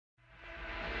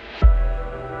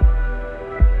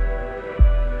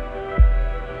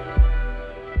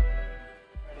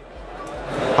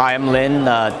Hi, I'm Lynn,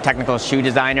 technical shoe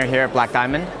designer here at Black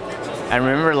Diamond. And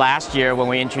remember last year when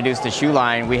we introduced the shoe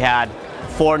line, we had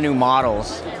 4 new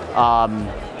models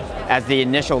as the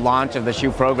initial launch of the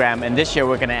shoe program. And this year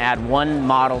we're going to add 1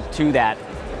 model to that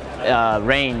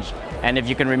range. And if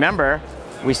you can remember,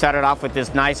 we started off with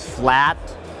this nice flat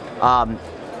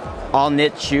all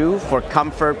knit shoe for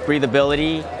comfort,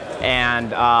 breathability, and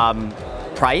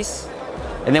price.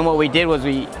 And then what we did was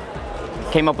we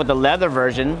came up with the leather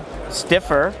version,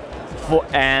 stiffer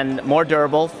and more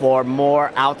durable for more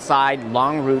outside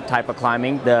long route type of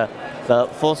climbing. The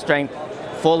full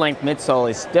length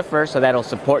midsole is stiffer, so that'll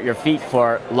support your feet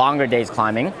for longer days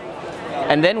climbing.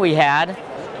 And then we had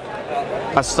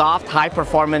a soft, high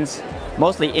performance,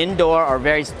 mostly indoor or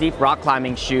very steep rock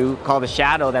climbing shoe called the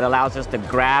Shadow that allows us to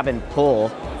grab and pull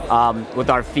with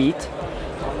our feet.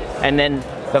 And then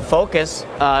the Focus,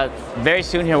 very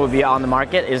soon here will be on the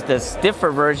market, is the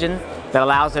stiffer version that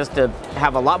allows us to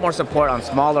have a lot more support on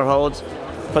smaller holds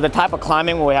for the type of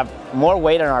climbing where we have more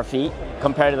weight on our feet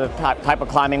compared to the type of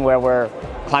climbing where we're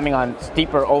climbing on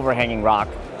steeper overhanging rock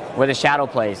where the Shadow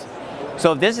plays.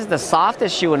 So this is the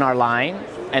softest shoe in our line,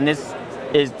 and this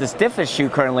is the stiffest shoe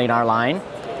currently in our line.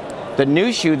 The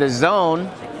new shoe, the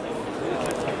Zone,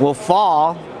 will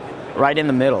fall right in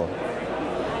the middle.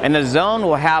 And the Zone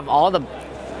will have all the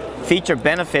feature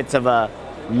benefits of a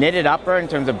knitted upper in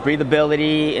terms of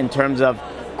breathability, in terms of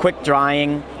quick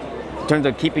drying, in terms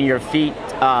of keeping your feet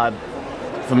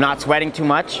from not sweating too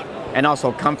much, and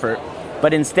also comfort.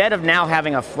 But instead of now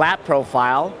having a flat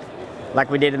profile, like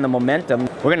we did in the Momentum,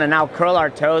 we're gonna now curl our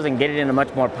toes and get it in a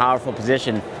much more powerful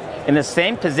position. In the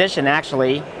same position,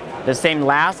 actually, the same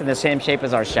last and the same shape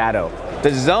as our Shadow.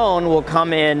 The Zone will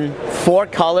come in 4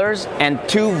 colors and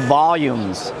 2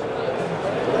 volumes.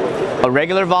 A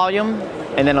regular volume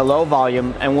and then a low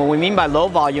volume. And what we mean by low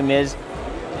volume is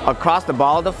across the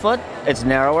ball of the foot, it's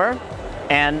narrower,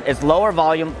 and it's lower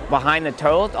volume behind the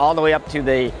toes all the way up to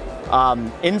the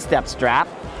instep strap,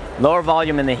 lower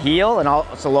volume in the heel, and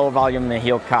also lower volume in the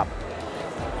heel cup.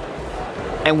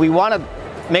 And we want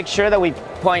to make sure that we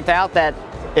point out that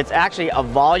it's actually a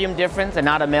volume difference and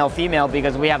not a male-female,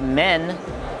 because we have men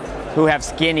who have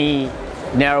skinny,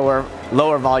 narrower,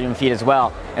 lower volume feet as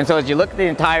well. And so as you look at the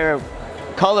entire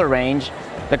color range,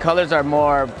 the colors are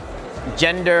more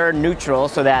gender neutral,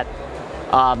 so that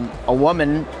a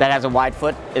woman that has a wide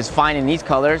foot is fine in these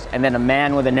colors, and then a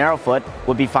man with a narrow foot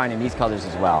would be fine in these colors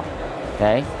as well.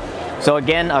 Okay? So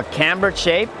again, a cambered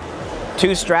shape,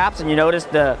 2 straps, and you notice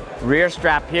the rear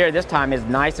strap here this time is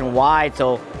nice and wide,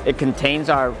 so it contains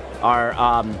our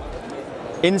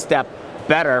instep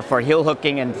better for heel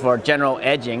hooking and for general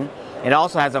edging. It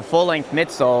also has a full-length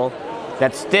midsole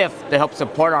that's stiff to help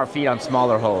support our feet on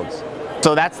smaller holds.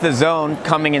 So that's the Zone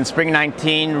coming in spring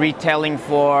 19, retailing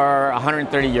for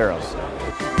 130 euros.